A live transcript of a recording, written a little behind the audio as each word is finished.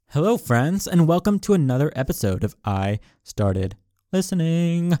Hello, friends, and welcome to another episode of I Started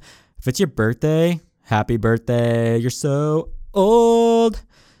Listening. If it's your birthday, happy birthday. You're so old.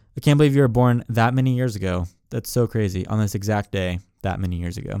 I can't believe you were born that many years ago. That's so crazy. On this exact day, that many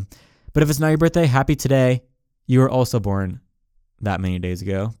years ago. But if it's not your birthday, happy today. You were also born that many days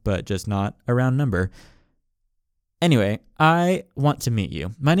ago, but just not a round number. Anyway, I want to meet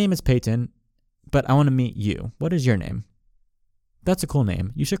you. My name is Peyton, but I want to meet you. What is your name? That's a cool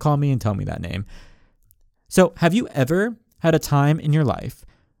name. You should call me and tell me that name. So, have you ever had a time in your life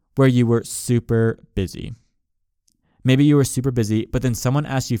where you were super busy? Maybe you were super busy, but then someone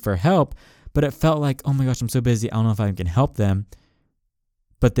asked you for help, but it felt like, oh my gosh, I'm so busy. I don't know if I can help them.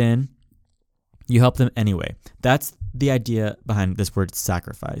 But then you help them anyway. That's the idea behind this word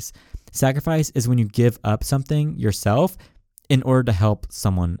sacrifice. Sacrifice is when you give up something yourself in order to help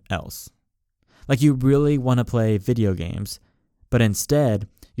someone else. Like you really want to play video games, but instead,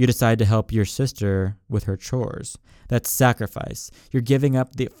 you decide to help your sister with her chores. That's sacrifice. You're giving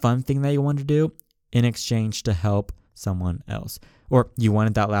up the fun thing that you want to do in exchange to help someone else. Or you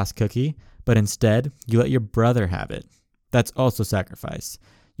wanted that last cookie, but instead, you let your brother have it. That's also sacrifice.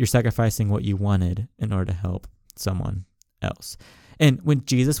 You're sacrificing what you wanted in order to help someone else. And when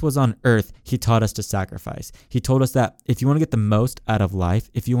Jesus was on earth, he taught us to sacrifice. He told us that if you want to get the most out of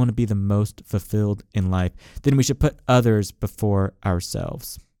life, if you want to be the most fulfilled in life, then we should put others before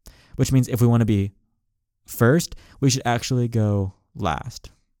ourselves. Which means if we want to be first, we should actually go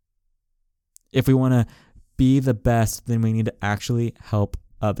last. If we want to be the best, then we need to actually help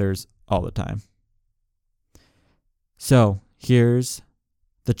others all the time. So here's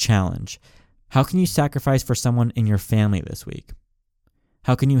the challenge. How can you sacrifice for someone in your family this week?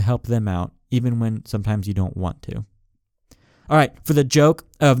 How can you help them out, even when sometimes you don't want to? All right, for the joke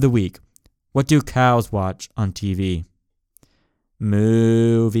of the week, what do cows watch on TV?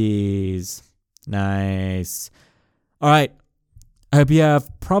 Movies. Nice. All right, I hope you have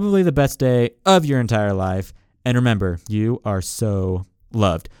probably the best day of your entire life. And remember, you are so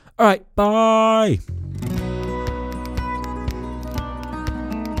loved. All right, bye.